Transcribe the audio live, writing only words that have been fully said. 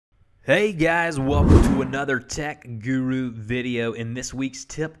Hey guys, welcome to another Tech Guru video. In this week's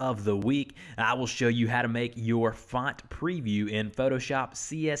tip of the week, I will show you how to make your font preview in Photoshop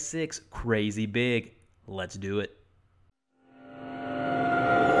CS6 crazy big. Let's do it.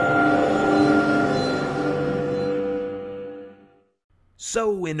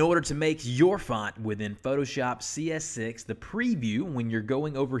 So in order to make your font within Photoshop CS6, the preview, when you're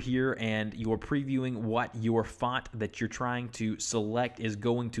going over here and you're previewing what your font that you're trying to select is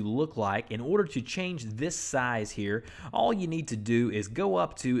going to look like, in order to change this size here, all you need to do is go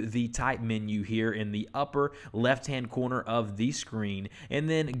up to the type menu here in the upper left-hand corner of the screen, and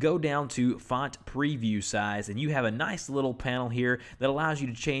then go down to font preview size, and you have a nice little panel here that allows you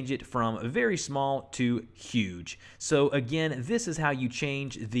to change it from very small to huge. So again, this is how you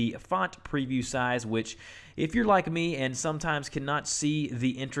change the font preview size, which if you're like me and sometimes cannot see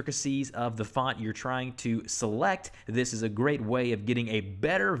the intricacies of the font you're trying to select, this is a great way of getting a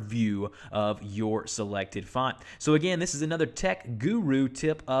better view of your selected font. So again, this is another Tech Guru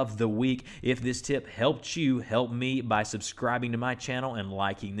tip of the week. If this tip helped you, help me by subscribing to my channel and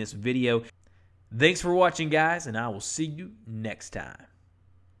liking this video. Thanks for watching, guys, and I will see you next time.